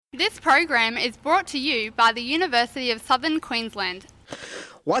This program is brought to you by the University of Southern Queensland.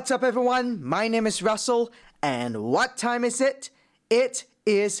 What's up, everyone? My name is Russell, and what time is it? It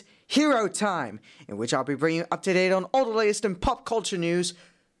is Hero Time, in which I'll be bringing you up to date on all the latest in pop culture news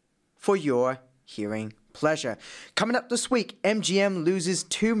for your hearing pleasure. Coming up this week, MGM loses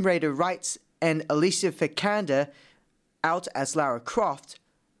Tomb Raider rights and Alicia Vikander out as Lara Croft.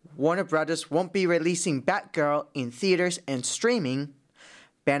 Warner Brothers won't be releasing Batgirl in theaters and streaming.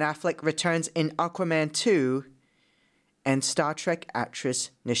 Ben Affleck returns in Aquaman 2. And Star Trek actress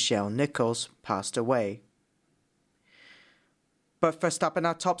Nichelle Nichols passed away. But first up in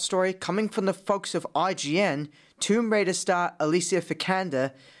our top story, coming from the folks of IGN, Tomb Raider star Alicia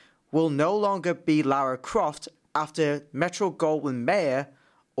Vikander will no longer be Lara Croft after Metro-Goldwyn-Mayer,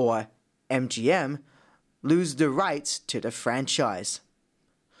 or MGM, lose the rights to the franchise.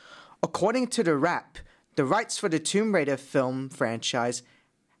 According to The Wrap, the rights for the Tomb Raider film franchise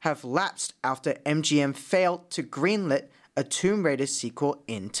have lapsed after MGM failed to greenlit a Tomb Raider sequel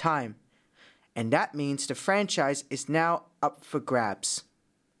in time. And that means the franchise is now up for grabs.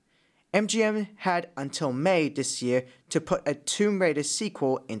 MGM had until May this year to put a Tomb Raider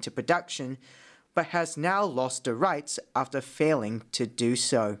sequel into production, but has now lost the rights after failing to do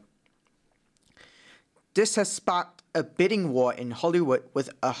so. This has sparked a bidding war in Hollywood,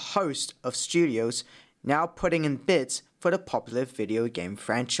 with a host of studios now putting in bids for the popular video game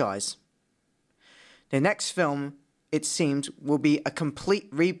franchise. The next film, it seems, will be a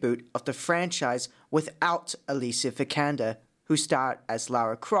complete reboot of the franchise without Alicia Vikander, who starred as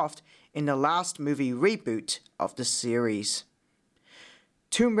Lara Croft in the last movie reboot of the series.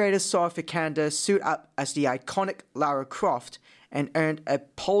 Tomb Raider saw Vikander suit up as the iconic Lara Croft and earned a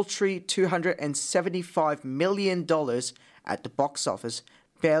paltry $275 million at the box office,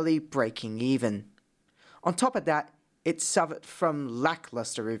 barely breaking even. On top of that, it suffered from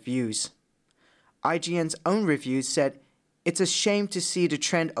lackluster reviews. IGN's own reviews said, "It's a shame to see the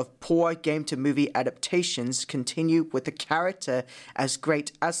trend of poor game-to-movie adaptations continue with a character as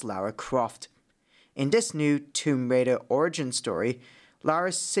great as Lara Croft. In this new Tomb Raider origin story,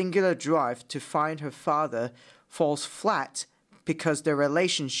 Lara's singular drive to find her father falls flat because their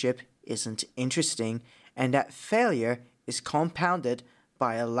relationship isn't interesting, and that failure is compounded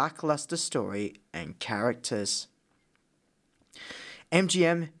by a lackluster story and characters."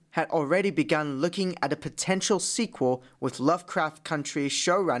 MGM had already begun looking at a potential sequel, with Lovecraft Country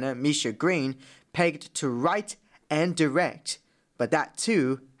showrunner Misha Green pegged to write and direct, but that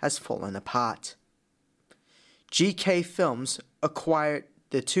too has fallen apart. GK Films acquired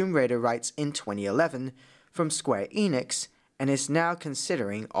the Tomb Raider rights in 2011 from Square Enix and is now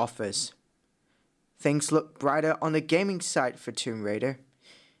considering offers. Things look brighter on the gaming side for Tomb Raider.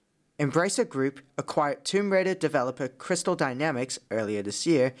 Embracer Group acquired Tomb Raider developer Crystal Dynamics earlier this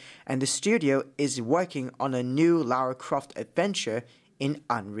year, and the studio is working on a new Lara Croft adventure in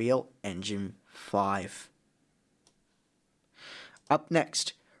Unreal Engine 5. Up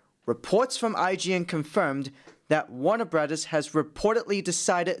next, reports from IGN confirmed that Warner Brothers has reportedly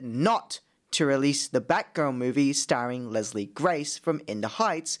decided not to release the Batgirl movie starring Leslie Grace from In the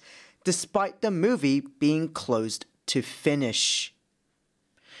Heights, despite the movie being closed to finish.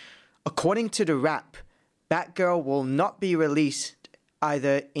 According to The Wrap, Batgirl will not be released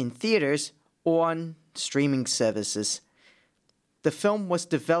either in theaters or on streaming services. The film was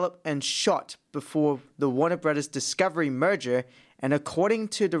developed and shot before the Warner Brothers Discovery merger, and according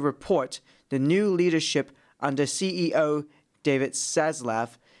to the report, the new leadership under CEO David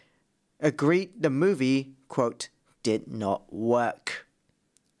Zaslav agreed the movie, quote, did not work.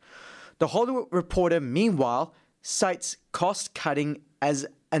 The Hollywood Reporter, meanwhile, cites cost-cutting as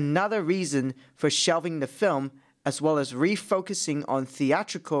another reason for shelving the film, as well as refocusing on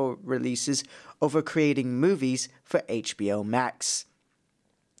theatrical releases over creating movies for HBO Max.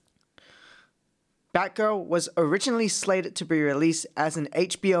 Batgirl was originally slated to be released as an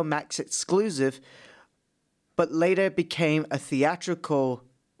HBO Max exclusive, but later became a theatrical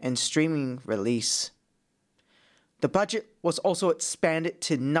and streaming release. The budget was also expanded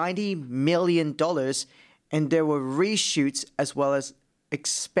to $90 million, and there were reshoots as well as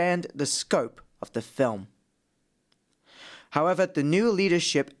expand the scope of the film. However, the new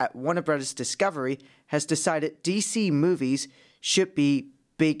leadership at Warner Bros. Discovery has decided DC movies should be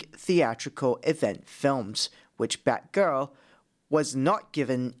big theatrical event films, which Batgirl was not,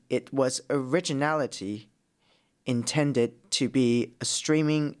 given it was originality intended to be a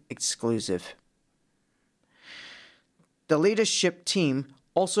streaming exclusive. The leadership team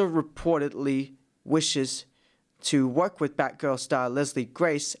also reportedly wishes to work with Batgirl star Leslie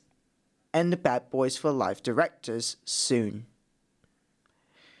Grace and the Bad Boys for Life directors soon.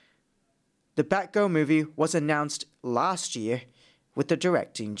 The Batgirl movie was announced last year with the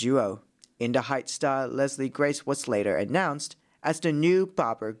directing duo. In the Heights star Leslie Grace was later announced as the new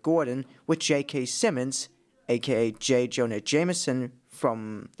Barbara Gordon, with J.K. Simmons, aka J. Jonah Jameson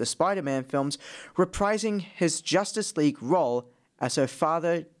from the Spider-Man films, reprising his Justice League role as her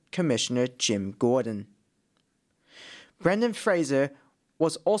father, Commissioner Jim Gordon. Brendan Fraser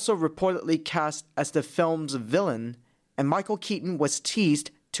was also reportedly cast as the film's villain, and Michael Keaton was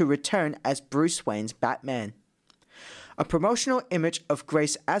teased to return as Bruce Wayne's Batman. A promotional image of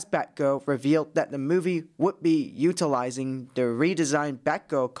Grace as Batgirl revealed that the movie would be utilizing the redesigned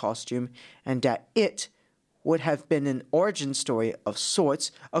Batgirl costume and that it would have been an origin story of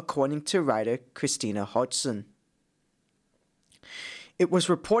sorts, according to writer Christina Hodgson. It was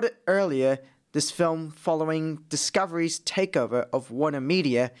reported earlier this film, following Discovery's takeover of Warner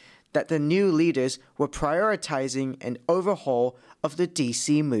Media, that the new leaders were prioritizing an overhaul of the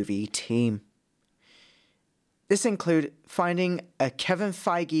DC movie team. This included finding a Kevin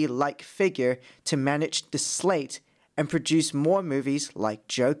Feige-like figure to manage the slate and produce more movies like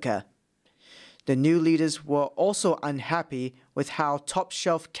Joker. The new leaders were also unhappy with how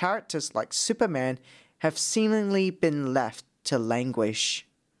top-shelf characters like Superman have seemingly been left to languish.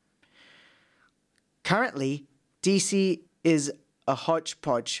 Currently, DC is a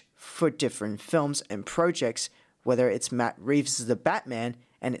hodgepodge for different films and projects, whether it's Matt Reeves' The Batman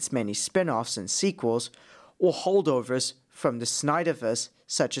and its many spin-offs and sequels, or holdovers from the Snyderverse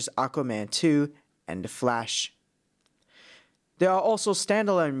such as Aquaman 2 and The Flash. There are also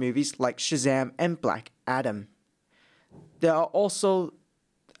standalone movies like Shazam and Black Adam. There are also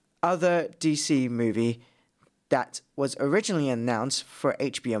other DC movie that was originally announced for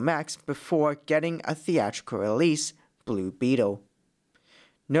HBO Max before getting a theatrical release, Blue Beetle.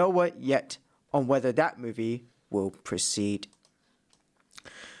 No word yet on whether that movie will proceed.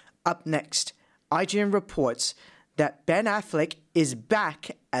 Up next, IGN reports that Ben Affleck is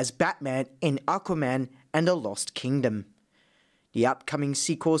back as Batman in Aquaman and the Lost Kingdom. The upcoming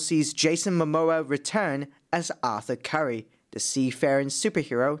sequel sees Jason Momoa return as Arthur Curry, the seafaring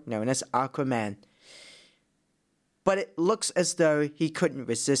superhero known as Aquaman. But it looks as though he couldn't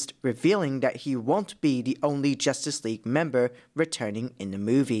resist revealing that he won't be the only Justice League member returning in the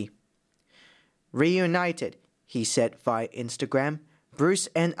movie. Reunited, he said via Instagram, Bruce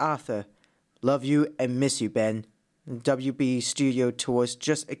and Arthur. Love you and miss you, Ben. WB Studio Tours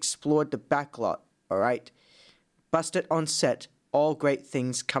just explored the backlot, alright? Busted on set, all great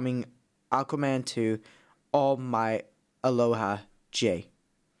things coming, Aquaman 2, all my aloha, Jay.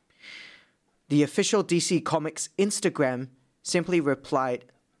 The official DC Comics Instagram simply replied,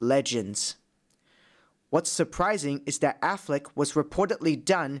 Legends. What's surprising is that Affleck was reportedly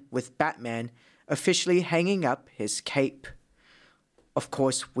done with Batman, officially hanging up his cape. Of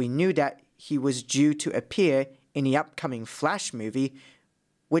course, we knew that he was due to appear in the upcoming Flash movie,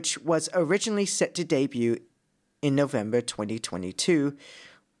 which was originally set to debut in November 2022,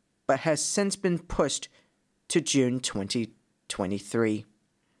 but has since been pushed to June 2023.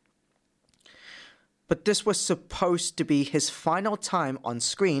 But this was supposed to be his final time on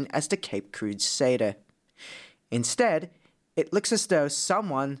screen as the Cape Crusader. Instead, it looks as though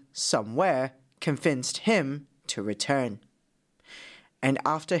someone, somewhere, convinced him to return. And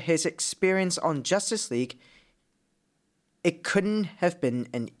after his experience on Justice League, it couldn't have been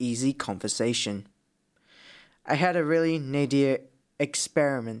an easy conversation. I had a really nadir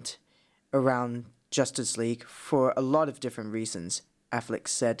experiment around Justice League for a lot of different reasons, Affleck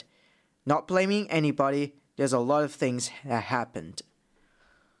said. Not blaming anybody, there's a lot of things that happened.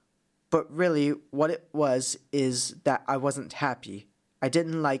 But really, what it was is that I wasn't happy. I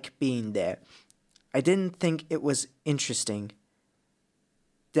didn't like being there. I didn't think it was interesting.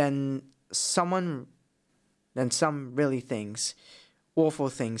 Then some really things, awful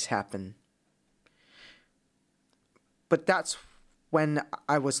things happen. But that's when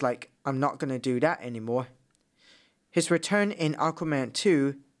I was like, I'm not going to do that anymore. His return in Aquaman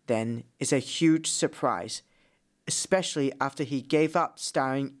 2, then, is a huge surprise, especially after he gave up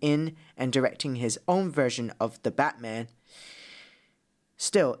starring in and directing his own version of The Batman.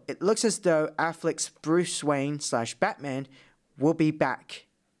 Still, it looks as though Affleck's Bruce Wayne/Batman will be back,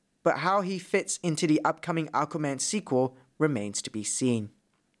 but how he fits into the upcoming Aquaman sequel remains to be seen.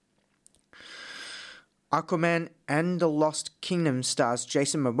 Aquaman and the Lost Kingdom stars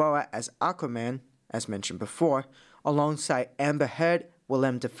Jason Momoa as Aquaman, as mentioned before, alongside Amber Heard,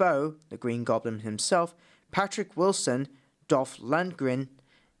 Willem Dafoe, the Green Goblin himself, Patrick Wilson, Dolph Lundgren,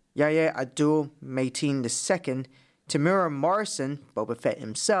 Yahya Abdul-Mateen II, Tamura Morrison, Boba Fett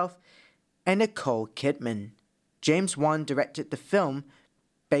himself, and Nicole Kidman. James Wan directed the film,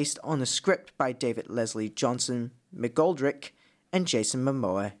 based on a script by David Leslie Johnson McGoldrick and Jason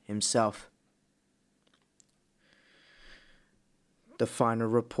Momoa himself. The final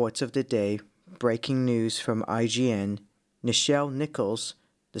reports of the day, breaking news from IGN, Nichelle Nichols,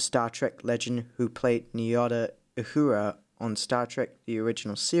 the Star Trek legend who played Nyota Uhura on Star Trek the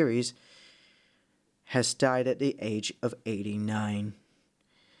original series, has died at the age of 89.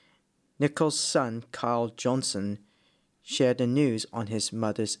 Nichols' son, Kyle Johnson, shared the news on his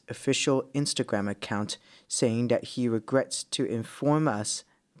mother's official Instagram account, saying that he regrets to inform us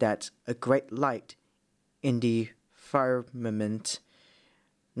that a great light in the firmament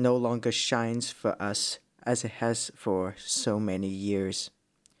no longer shines for us as it has for so many years.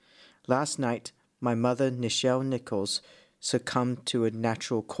 Last night, my mother, Nichelle Nichols, succumbed to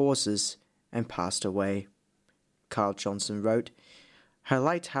natural causes and passed away, Carl Johnson wrote. Her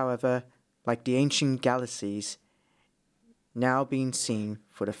light, however, like the ancient galaxies, now being seen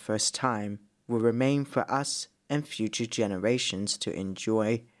for the first time, will remain for us and future generations to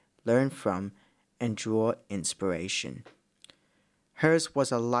enjoy, learn from, and draw inspiration. Hers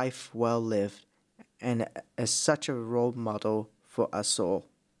was a life well lived, and as such a role model for us all.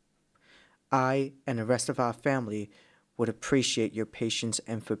 I and the rest of our family would appreciate your patience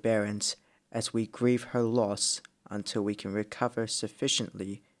and forbearance as we grieve her loss until we can recover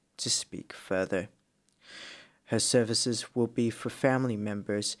sufficiently to speak further. Her services will be for family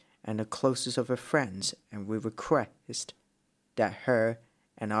members and the closest of her friends, and we request that her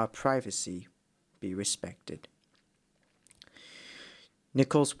and our privacy be respected.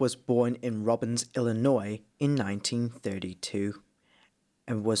 Nichols was born in Robbins, Illinois in 1932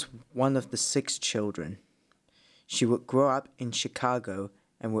 and was one of the 6 children. She would grow up in Chicago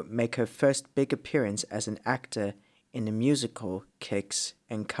and would make her first big appearance as an actor in the musical Kicks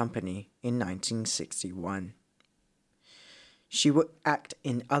and Company in 1961. She would act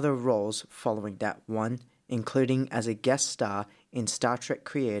in other roles following that one, including as a guest star in Star Trek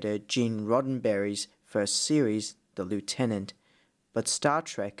creator Gene Roddenberry's first series, The Lieutenant, but Star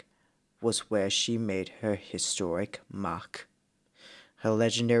Trek was where she made her historic mark. Her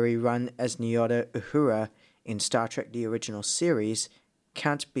legendary run as Nyota Uhura in Star Trek the original series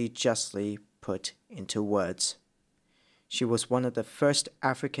can't be justly put into words. She was one of the first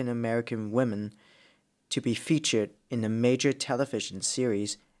African American women to be featured in a major television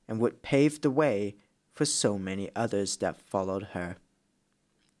series and would pave the way for so many others that followed her.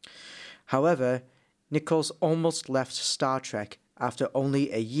 However, Nichols almost left Star Trek after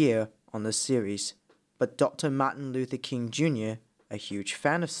only a year on the series, but Dr. Martin Luther King Jr., a huge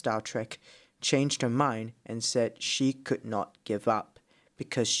fan of Star Trek, changed her mind and said she could not give up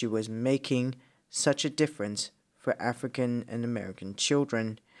because she was making such a difference for African and American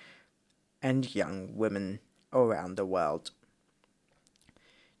children and young women around the world.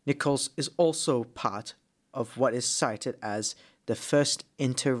 Nichols is also part of what is cited as the first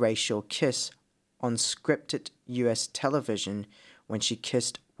interracial kiss on scripted U.S. television when she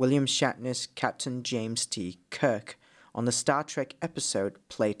kissed William Shatner's Captain James T. Kirk on the Star Trek episode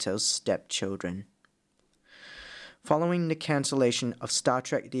Plato's Stepchildren. Following the cancellation of Star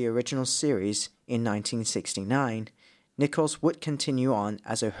Trek the original series in 1969, Nichols would continue on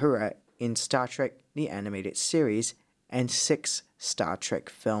as Uhura in Star Trek the animated series and 6 Star Trek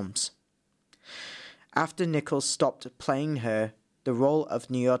films. After Nichols stopped playing her, the role of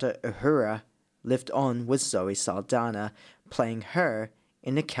Nyota Uhura lived on with Zoe Saldana playing her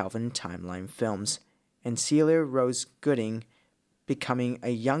in the Kelvin Timeline films, and Celia Rose Gooding becoming a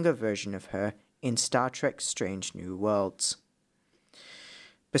younger version of her in Star Trek Strange New Worlds.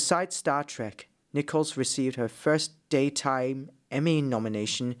 Besides Star Trek, Nichols received her first Daytime Emmy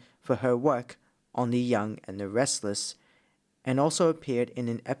nomination for her work on The Young and the Restless, and also appeared in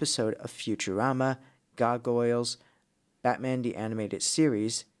an episode of Futurama, Gargoyles, Batman the Animated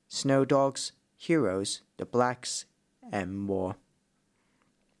Series, Snow Dogs, Heroes, The Blacks, and more.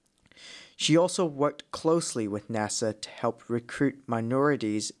 She also worked closely with NASA to help recruit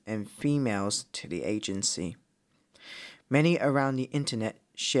minorities and females to the agency. Many around the internet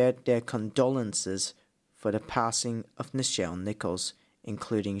shared their condolences for the passing of Nichelle Nichols,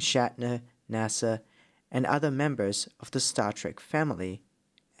 including Shatner, NASA, and other members of the Star Trek family,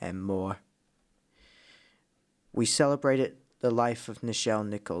 and more. We celebrated the life of Nichelle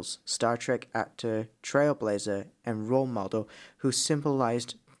Nichols, Star Trek actor, trailblazer, and role model who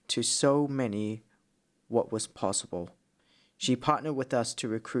symbolized to so many what was possible. She partnered with us to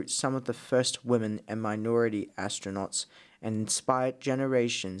recruit some of the first women and minority astronauts and inspired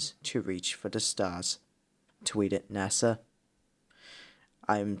generations to reach for the stars, tweeted NASA.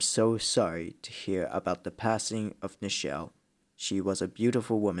 I am so sorry to hear about the passing of Nichelle. She was a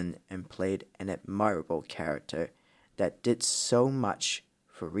beautiful woman and played an admirable character that did so much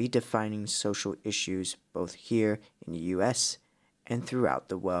for redefining social issues both here in the US and throughout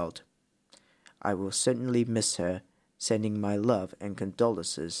the world. I will certainly miss her, sending my love and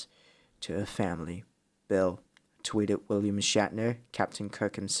condolences to her family. Bill, tweeted William Shatner, Captain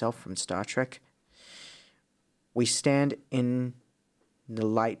Kirk himself from Star Trek. We stand in the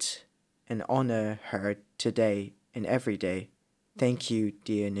light and honor her today and every day. Thank you,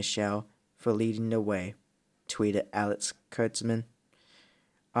 dear Nichelle, for leading the way, tweeted Alex Kurtzman.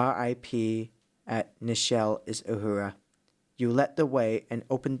 R.I.P. at Nichelle is Uhura. You led the way and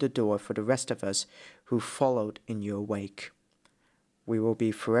opened the door for the rest of us who followed in your wake. We will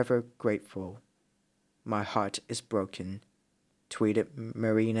be forever grateful. My heart is broken, tweeted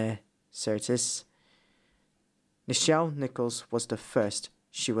Marina Sirtis. Nichelle Nichols was the first.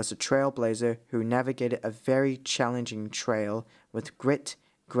 She was a trailblazer who navigated a very challenging trail with grit,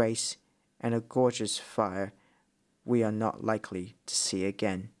 grace, and a gorgeous fire we are not likely to see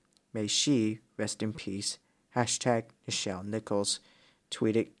again. May she rest in peace. Hashtag Nichelle Nichols,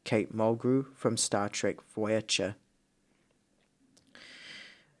 tweeted Kate Mulgrew from Star Trek Voyager.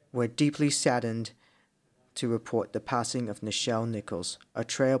 We're deeply saddened to report the passing of Nichelle Nichols, a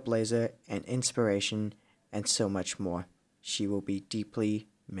trailblazer and inspiration, and so much more. She will be deeply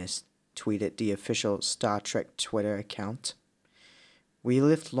missed, tweeted the official Star Trek Twitter account. We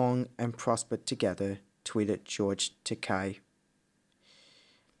lived long and prospered together, tweeted George Takei.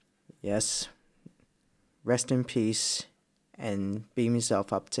 Yes, rest in peace and beam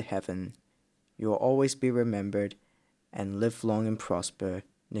yourself up to heaven. You will always be remembered and live long and prosper,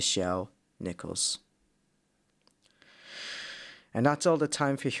 Nichelle Nichols. And that's all the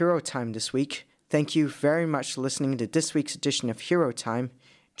time for Hero Time this week. Thank you very much for listening to this week's edition of Hero Time.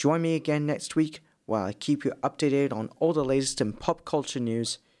 Join me again next week while I keep you updated on all the latest in pop culture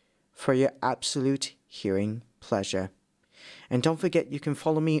news for your absolute hearing pleasure. And don't forget you can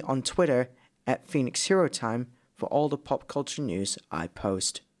follow me on Twitter at Phoenix Hero Time for all the pop culture news I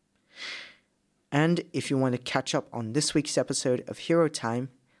post. And if you want to catch up on this week's episode of Hero Time,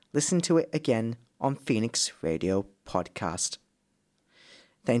 listen to it again on Phoenix Radio Podcast.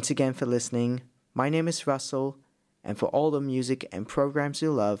 Thanks again for listening. My name is Russell, and for all the music and programs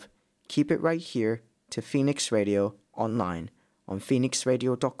you love, keep it right here to Phoenix Radio online on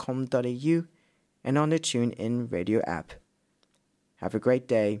phoenixradio.com.au and on the TuneIn Radio app. Have a great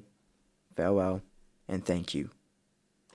day, farewell, and thank you.